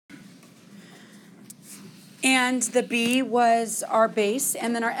And the b was our base,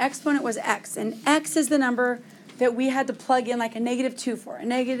 and then our exponent was x. And x is the number that we had to plug in like a -2 for, a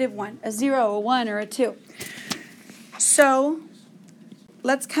 -1, a 0, a 1, or a 2. So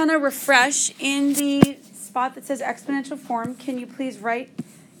let's kind of refresh in the spot that says exponential form. Can you please write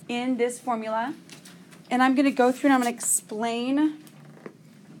in this formula? And I'm going to go through and I'm going to explain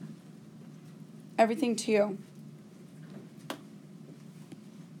everything to you.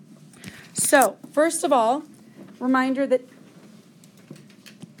 So, first of all, reminder that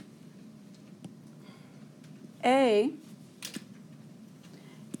A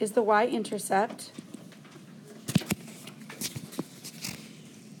is the y-intercept.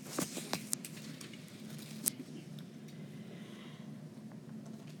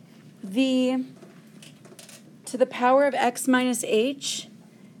 V to the power of x minus h,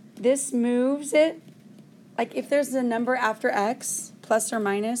 this moves it, like if there's a number after x, plus or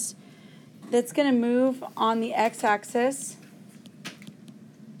minus, that's going to move on the x-axis,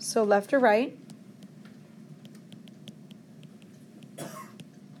 so left or right.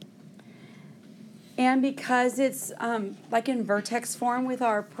 And because it's like in vertex form with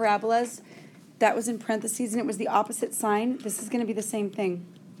our parabolas, that was in parentheses and it was the opposite sign, this is going to be the same thing.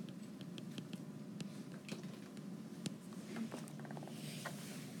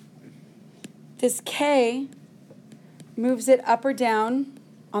 This k moves it up or down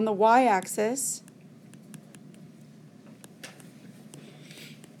on the y-axis.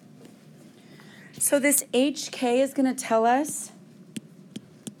 So this hk is going to tell us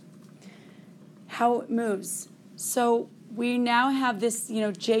how it moves. So we now have this,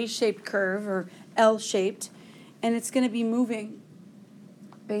 J-shaped curve or L-shaped, and it's going to be moving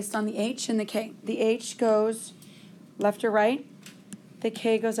based on the h and the k. The h goes left or right. The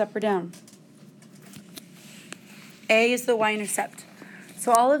k goes up or down. A is the y-intercept.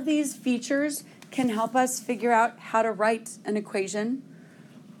 So all of these features can help us figure out how to write an equation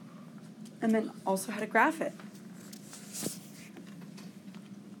and then also how to graph it.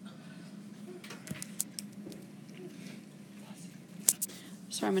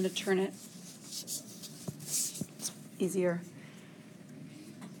 Sorry, I'm going to turn it. It's easier.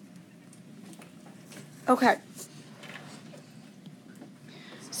 Okay.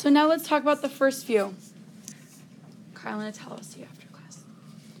 So now let's talk about the first few. I'm going to tell us to you after class.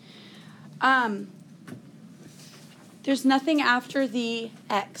 There's nothing after the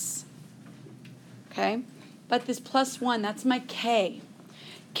x, okay? But this +1, that's my k.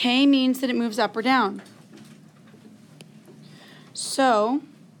 K means that it moves up or down. So,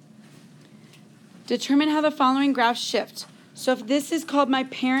 determine how the following graphs shift. So if this is called my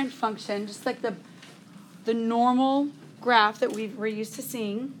parent function, just like the normal graph that we're used to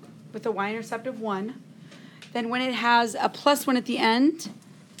seeing with the y-intercept of 1, then when it has a +1 at the end,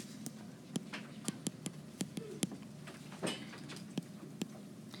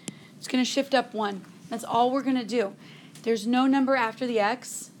 it's going to shift up 1. That's all we're going to do. There's no number after the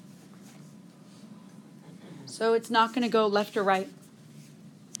x, so it's not going to go left or right.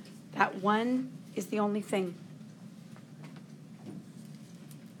 That 1 is the only thing.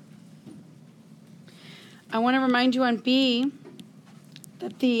 I want to remind you on B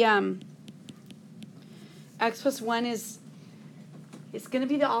that the x plus 1 is going to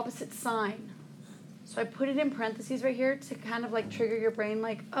be the opposite sign. So I put it in parentheses right here to kind of like trigger your brain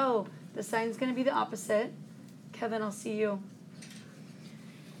like, oh, the sign's going to be the opposite. Kevin, I'll see you.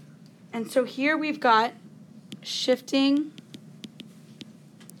 And so here we've got shifting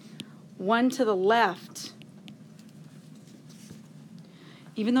 1 to the left.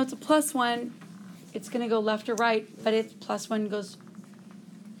 Even though it's a +1, it's going to go left or right, but it's +1 goes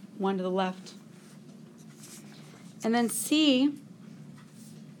 1 to the left. And then C,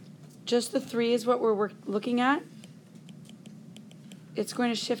 just the 3 is what we're looking at. It's going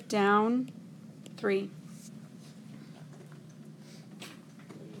to shift down 3.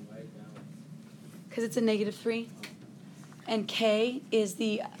 Because it's a -3. And K is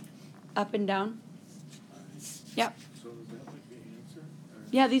the up and down. Yep. So is that like the answer?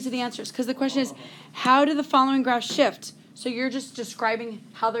 Yeah, these are the answers. Because the question is, how do the following graphs shift? So you're just describing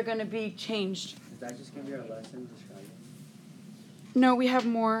how they're going to be changed. Is that just going to be our lesson describing? No, we have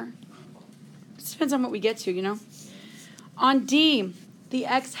more. It depends on what we get to, On D, the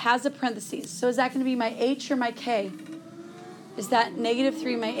x has a parentheses. So is that going to be my h or my k? Is that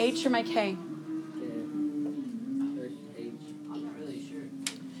 -3 my h or my k? I'm not really sure.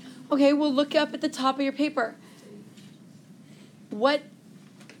 Okay, well, look up at the top of your paper. What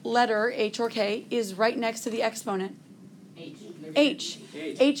letter, h or k, is right next to the exponent? H.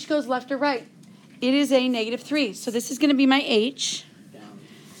 H goes left or right. It is a -3. So this is going to be my h.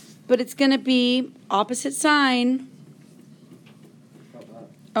 but it's going to be opposite sign.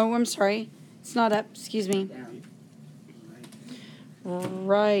 Oh, I'm sorry. It's not up. Excuse me. Down.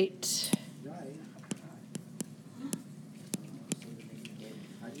 Right.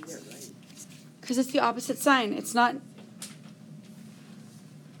 How'd you get right? Because it's the opposite sign. It's not.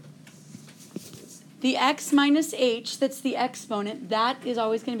 The x minus h, that's the exponent, that is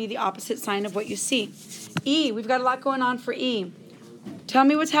always going to be the opposite sign of what you see. E, we've got a lot going on for E. Tell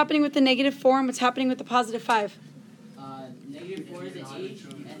me what's happening with the negative 4 and what's happening with the positive 5. Negative 4 is the H,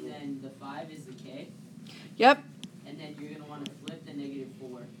 and then the 5 is the K. Yep. And then you're going to want to flip the negative 4.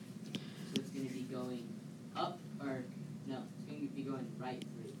 So it's going to be going up, or no, it's going to be going right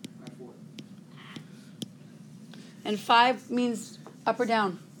 3, or 4. And 5 means up or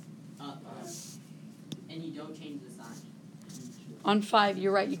down. Up. And you don't change the sign. On 5,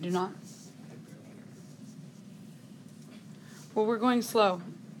 you're right, you do not. Well, we're going slow,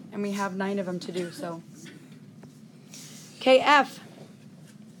 and we have 9 of them to do, so. Okay, F.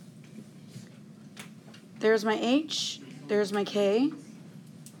 There's my H. There's my K.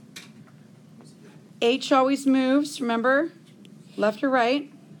 H always moves, remember? Left or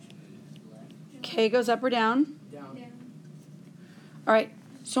right. K goes up or down. Down. All right,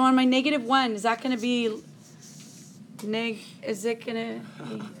 so on my negative 1, is that going to be is it going to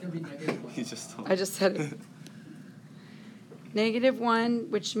be? It's going to be negative 1. He just told I just said it. Negative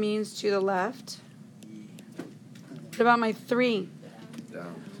 1, which means to the left. What about my 3?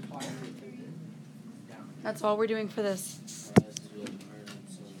 down. That's all we're doing for this.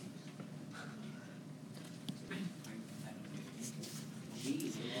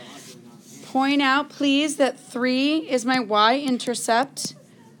 Point out, please, that 3 is my y-intercept.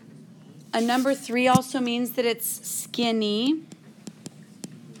 A number 3 also means that it's skinny.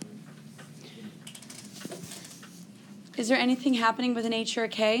 Is there anything happening with an H or a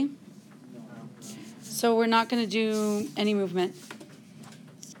K? So we're not going to do any movement.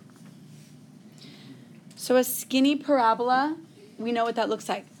 So a skinny parabola, we know what that looks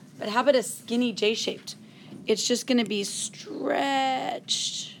like. But how about a skinny J-shaped? It's just going to be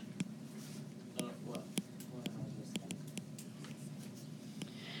stretched.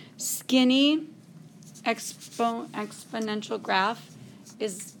 Skinny exponential graph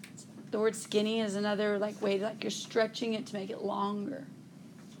is, the word skinny is another like way, like you're stretching it to make it longer.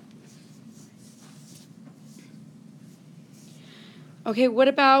 Okay, what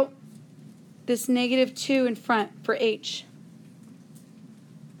about this negative 2 in front for H?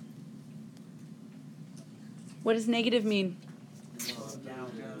 What does negative mean?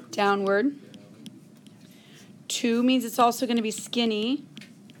 Downward. 2 means it's also going to be skinny,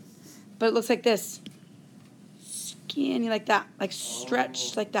 but it looks like this. Skinny like that, like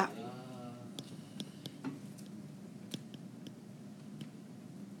stretched like that.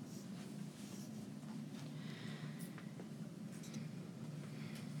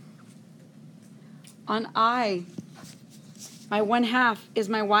 On I, my 1/2 is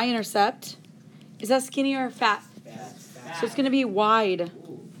my y-intercept. Is that skinny or fat? Fat. So it's going to be wide.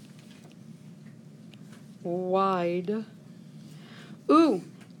 Wide. Ooh,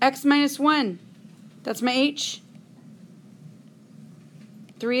 x minus 1. That's my H.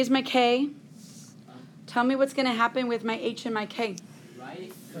 3 is my K. Tell me what's going to happen with my H and my K.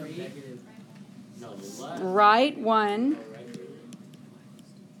 Right 3. No, left. Right 1.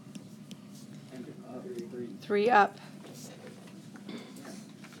 3 up.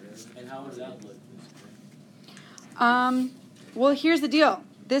 And how does that look? Well, here's the deal.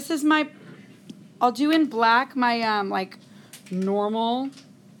 This is my, I'll do in black my, like, normal.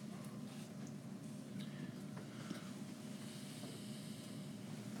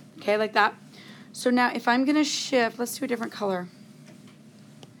 Okay, like that. So now if I'm going to shift, let's do a different color.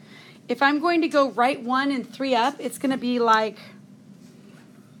 If I'm going to go right 1 and 3 up, it's going to be like,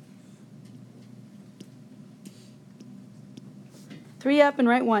 three up and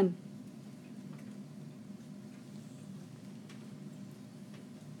right 1.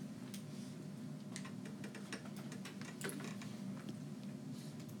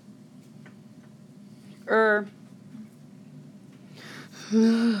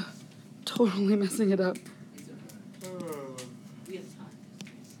 Totally messing it up. We have time.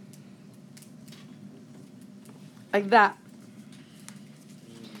 Like that.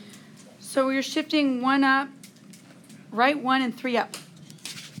 So we're shifting 1 up, right 1 and 3 up.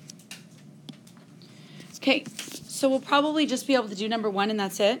 Okay, so we'll probably just be able to do number 1 and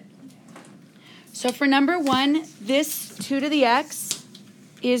that's it. So for number 1, this 2 to the x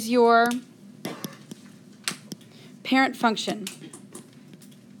is your parent function.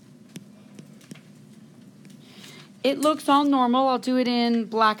 It looks all normal. I'll do it in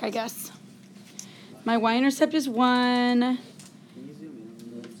black, I guess. My y-intercept is 1. Can you zoom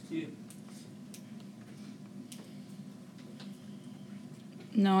in? No, it's 2.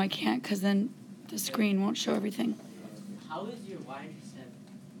 No, I can't because then the screen won't show everything. How is your y-intercept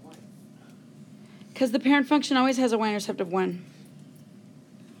 1? Because the parent function always has a y-intercept of 1.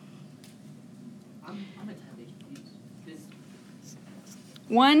 I'm a tad bit confused. This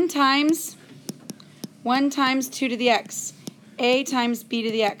 1 times 2 to the x. A times b to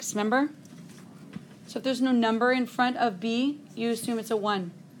the x, remember? So if there's no number in front of b, you assume it's a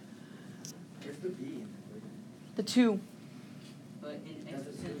 1. Where's the B in there? The 2. But in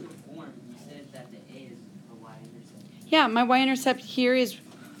exponential form, you said that the a is a y-intercept. Yeah, my y-intercept here is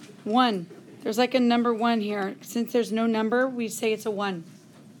 1. There's like a number 1 here. Since there's no number, we say it's a 1.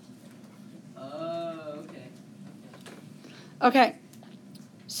 Oh, okay. Okay.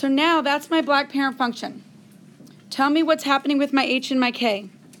 So now that's my black parent function. Tell me what's happening with my h and my k.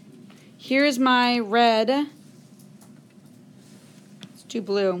 Here's my red. Let's do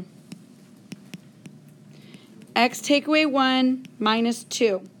blue. X take away 1 minus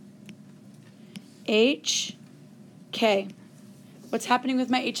 2. H, k. What's happening with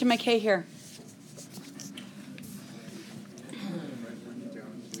my h and my k here?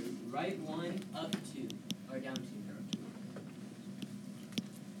 Right 1, up 2, or down 2.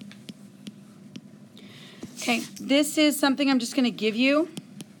 Okay, this is something I'm just going to give you.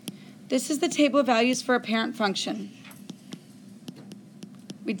 This is the table of values for a parent function.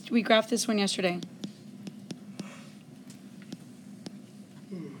 We graphed this one yesterday.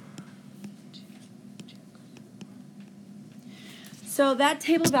 So that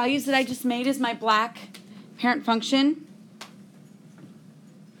table of values that I just made is my black parent function.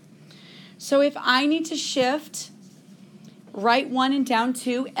 So if I need to shift right 1 and down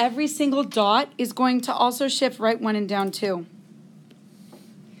 2, every single dot is going to also shift right 1 and down 2.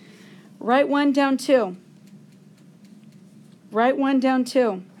 Right 1 down 2. Right 1 down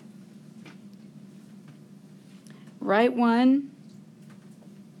 2. Right 1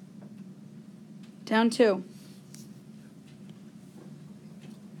 down 2.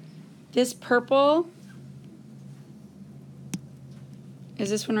 This purple is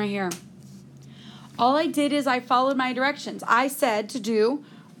this one right here. All I did is I followed my directions. I said to do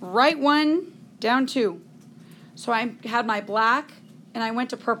right 1 down 2. So I had my black and I went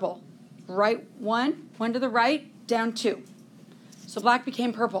to purple. Right 1, 1 to the right, down 2. So black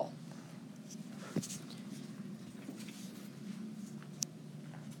became purple.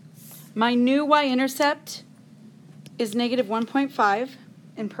 My new y-intercept is negative 1.5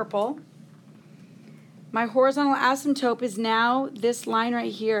 in purple. My horizontal asymptote is now this line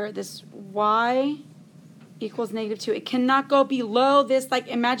right here, this y equals negative 2. It cannot go below this like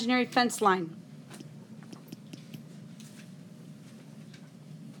imaginary fence line.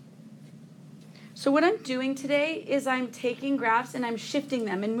 So what I'm doing today is I'm taking graphs and I'm shifting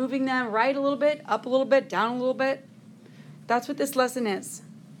them and moving them right a little bit, up a little bit, down a little bit. That's what this lesson is.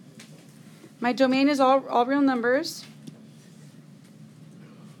 My domain is all real numbers.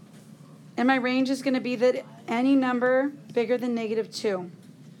 And my range is going to be that any number bigger than negative 2.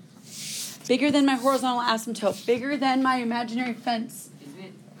 Bigger than my horizontal asymptote. Bigger than my imaginary fence. Isn't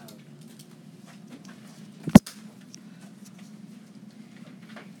it?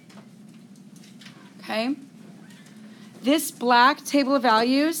 Okay? This black table of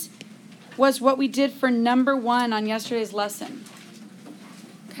values was what we did for number 1 on yesterday's lesson.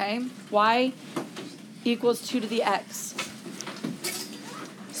 Okay? Y equals 2 to the x.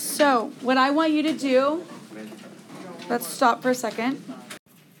 So, what I want you to do, let's stop for a second.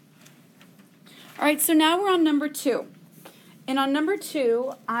 All right, so now we're on number 2. And on number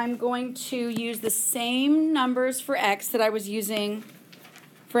 2, I'm going to use the same numbers for x that I was using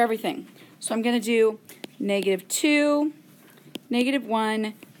for everything. So I'm going to do negative 2, negative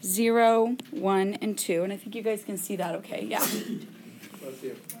 1, 0, 1, and 2. And I think you guys can see that okay. Yeah.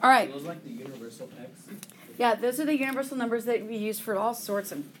 All right. Those like the universal X? Yeah, those are the universal numbers that we use for all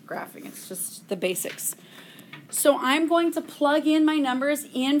sorts of graphing. It's just the basics. So I'm going to plug in my numbers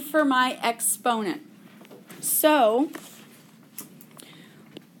in for my exponent. So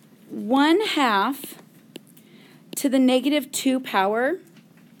 1/2 to the negative 2 power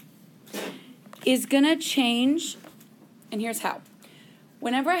is going to change, and here's how.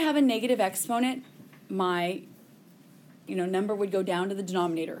 Whenever I have a negative exponent, my number would go down to the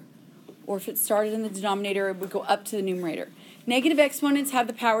denominator. Or if it started in the denominator, it would go up to the numerator. Negative exponents have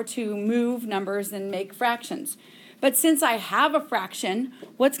the power to move numbers and make fractions. But since I have a fraction,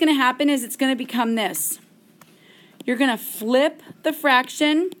 what's going to happen is it's going to become this. You're going to flip the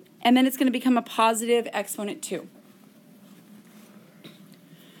fraction, and then it's going to become a positive exponent 2.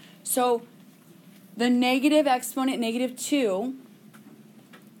 So the negative exponent negative 2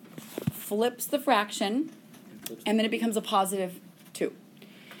 flips the fraction, and then it becomes a positive 2.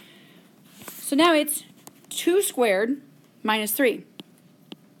 So now it's 2 squared minus 3.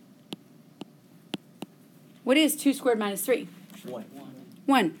 What is 2 squared minus 3? 1.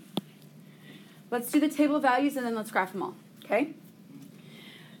 1. Let's do the table of values and then let's graph them all, okay?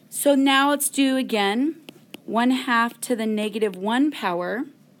 So now let's do again 1/2 to the negative 1 power.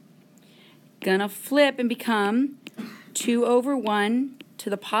 Gonna flip and become 2 over 1 to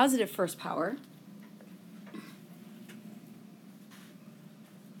the positive first power.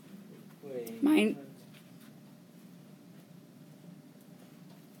 Wait.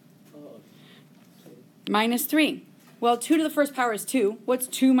 Minus 3. Well, 2 to the first power is 2. What's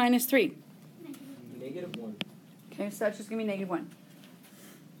 2 minus 3? Negative 1. Okay, so that's just going to be negative 1.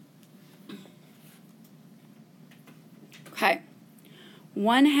 Okay.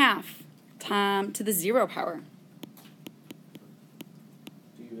 1/2 time to the 0 power.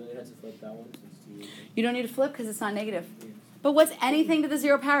 Do you really have to flip that one? Since You don't need to flip because it's not negative. yes. But what's anything to the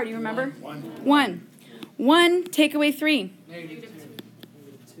 0 power? Do you remember? 1. 1. 1, take away 3. Negative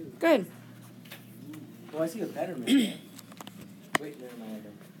 2. Good. Well, I see a betterment there. Wait, never mind.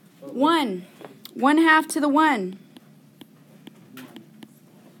 Oh, 1. 1/2 to the 1.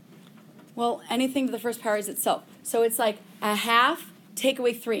 Well, anything to the first power is itself. So it's like 1/2, take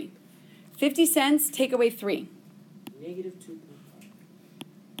away 3. 50 cents, take away 3. Negative 2.5.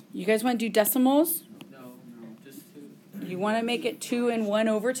 You guys want to do decimals? No, just 2. You want to make it 2 and 1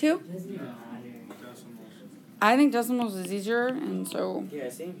 over 2? Doesn't matter. I think decimals is easier, and so... Yeah,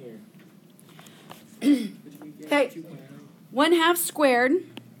 same here. Okay, 1/2 squared,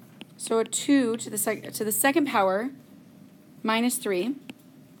 so a 2 to the second power, minus 3.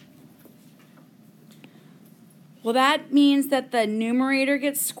 Well, that means that the numerator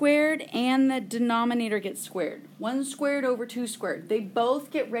gets squared and the denominator gets squared. 1 squared over 2 squared. They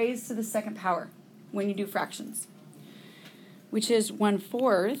both get raised to the second power when you do fractions, which is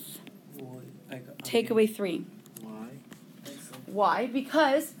 1/4, take away 3. Why? Why?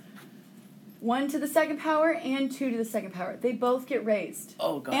 Because 1 to the second power and 2 to the second power. They both get raised.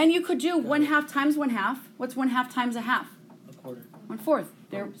 Oh, God. And you could do 1/2 times 1/2. What's 1/2 times 1/2? A quarter. 1/4.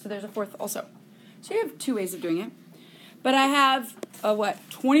 So there's a fourth also. So you have 2 ways of doing it. But I have,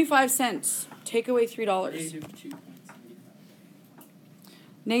 25 cents. Take away $3.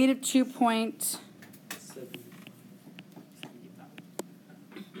 Negative 2 point.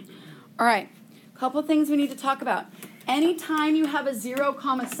 All right. Couple things we need to talk about. Anytime you have a 0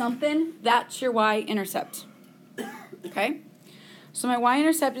 comma something, that's your y-intercept. Okay? So my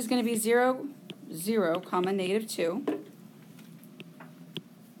y-intercept is going to be 0, 0, comma, negative 2.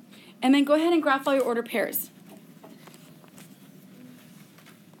 And then go ahead and graph all your ordered pairs.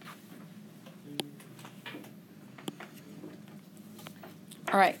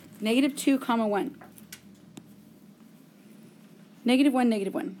 All right. Negative 2, comma, 1. Negative 1,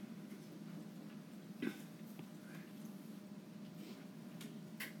 negative 1.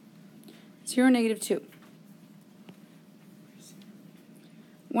 Zero, negative 2.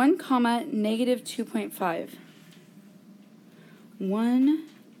 1, comma, negative 2.5. 1,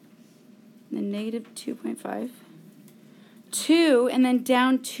 then negative 2.5. 2, and then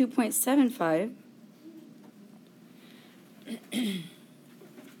down 2.75.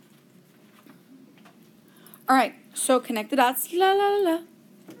 All right, so connect the dots. La, la, la, la.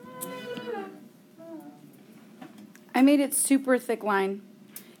 I made it super thick line.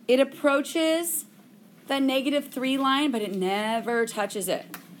 It approaches the negative 3 line, but it never touches it.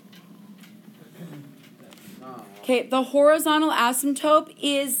 Okay, the horizontal asymptote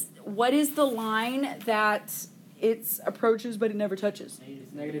is what is the line that it approaches but it never touches?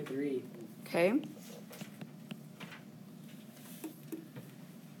 Negative 3. Okay.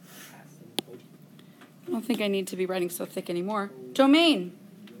 I don't think I need to be writing so thick anymore. Domain.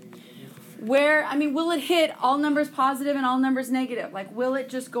 Where, will it hit all numbers positive and all numbers negative? Like, will it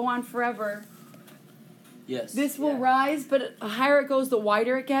just go on forever? Yes. This will rise, but the higher it goes, the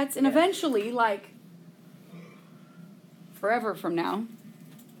wider it gets. And eventually, like, forever from now.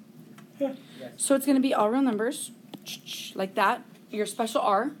 Yes. So it's going to be all real numbers, like that, your special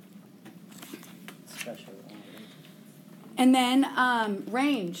R. Special. And then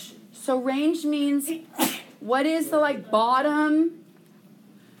range. So range means what is the, like, bottom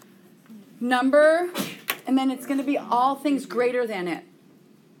number, and then it's going to be all things greater than it,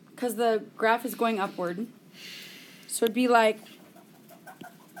 because the graph is going upward. So it'd be like,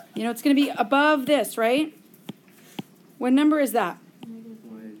 it's going to be above this, right? What number is that?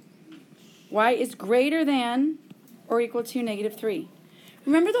 Y is greater than or equal to negative 3.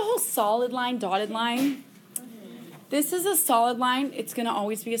 Remember the whole solid line, dotted line? This is a solid line. It's going to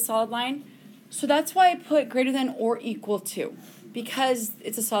always be a solid line. So that's why I put greater than or equal to, because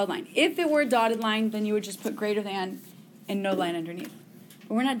it's a solid line. If it were a dotted line, then you would just put greater than and no line underneath.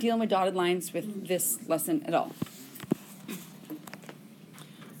 But we're not dealing with dotted lines with this lesson at all.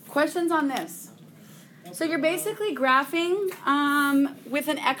 Questions on this? So you're basically graphing with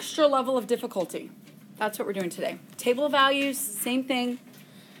an extra level of difficulty. That's what we're doing today. Table of values, same thing.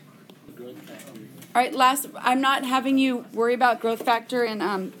 All right, last, I'm not having you worry about growth factor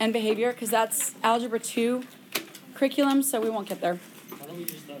and behavior because that's Algebra 2 curriculum, so we won't get there. Why don't we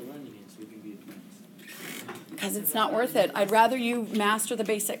just start learning it so we can be advanced? Because it's not worth it. I'd rather you master the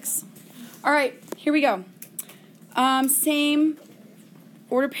basics. All right, here we go. Same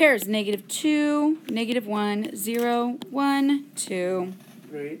order pairs, -2, -1, 0, 1, 2.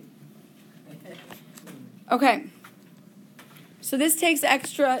 Great. Okay. So this takes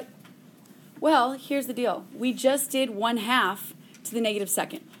extra. Well, here's the deal. We just did 1/2 to the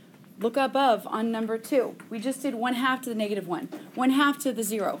 -2nd. Look above on number 2. We just did 1/2 to the -1, 1/2 to the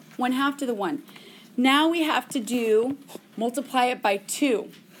 0, 1/2 to the 1. Now we have to multiply it by 2.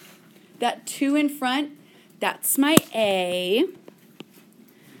 That 2 in front, that's my A.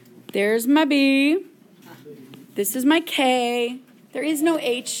 There's my B. This is my K. There is no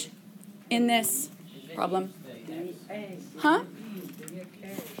H in this problem. Huh?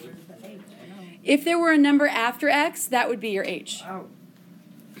 If there were a number after X, that would be your H.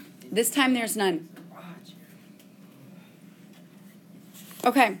 This time there's none.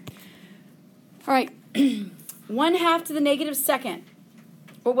 Okay. All right. 1/2 to the -2nd.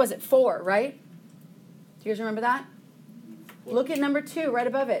 What was it? 4, right? Do you guys remember that? Look at number 2 right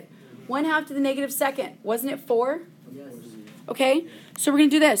above it. 1/2 to the -2nd. Wasn't it 4? Yes. Okay. So we're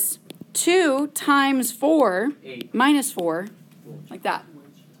going to do this. 2 times 4 minus 4. Like that.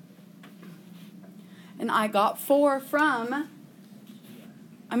 And I got 4 from,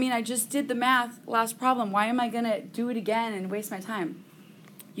 I just did the math last problem. Why am I going to do it again and waste my time?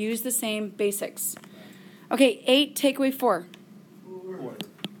 Use the same basics. Okay, 8 take away 4. 4. All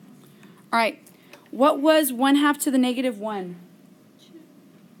right. What was 1/2 to the -1?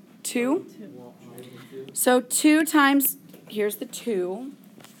 2? So 2 times, here's the 2,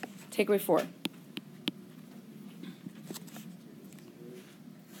 take away 4.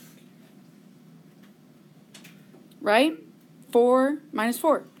 Right? 4 minus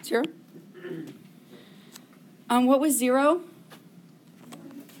 4, 0. What was 0?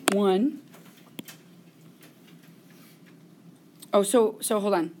 1. Oh, so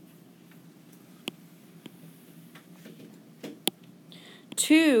hold on.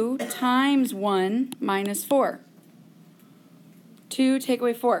 2 times 1 minus 4. 2 take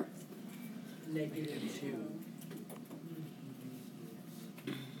away 4. -2.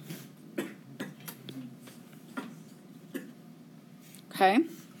 Okay.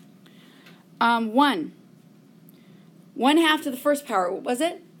 1. 1/2 to the first power. What was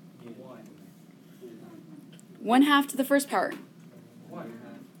it? 1/2 to the first power.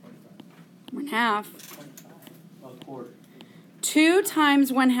 1/2. A quarter. 2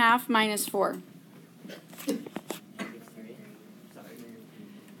 times 1/2 minus 4.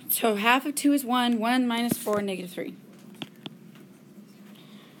 So half of 2 is 1. 1 minus 4, -3.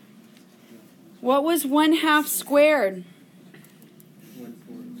 What was 1/2 squared?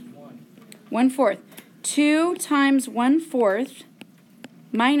 1/4. 2 times 1/4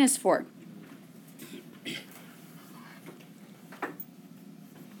 minus 4.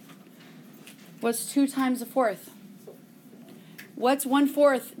 What's 2 times a fourth? What's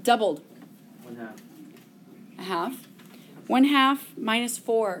 1/4 doubled? 1/2. A half. 1/2 minus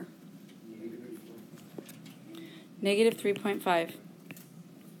 4. -3.5.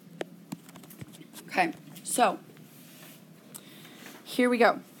 Okay, so here we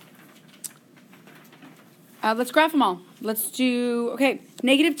go. Let's graph them all. Let's do, okay,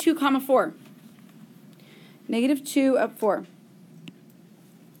 -2 comma 4. -2 up 4.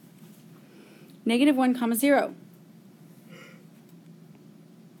 -1 comma 0.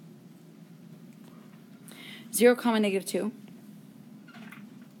 0 comma -2.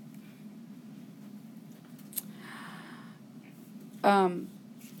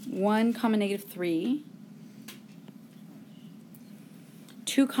 1 comma -3.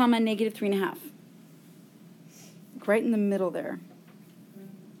 2 comma -3.5. Right in the middle there.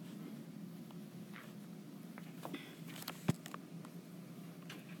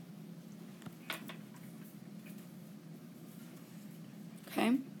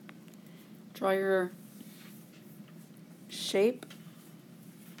 Okay. Draw your shape.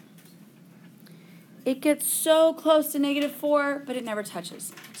 it gets so close to negative 4, but it never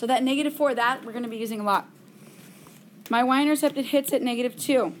touches. So that negative 4, that we're going to be using a lot. My y-intercept, it hits at negative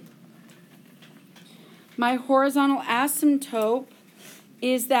 2. My horizontal asymptote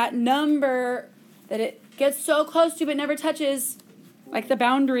is that number that it gets so close to but never touches, like the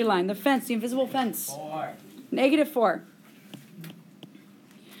boundary line, the fence, the invisible fence. 4. Negative 4.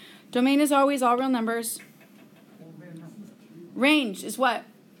 Domain is always all real numbers. Range is what?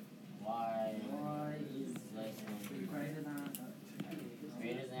 Y is less than greater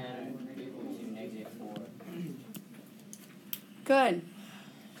than or equal to negative 4. Good.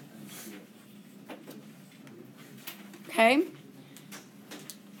 Okay.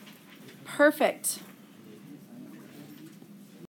 Perfect.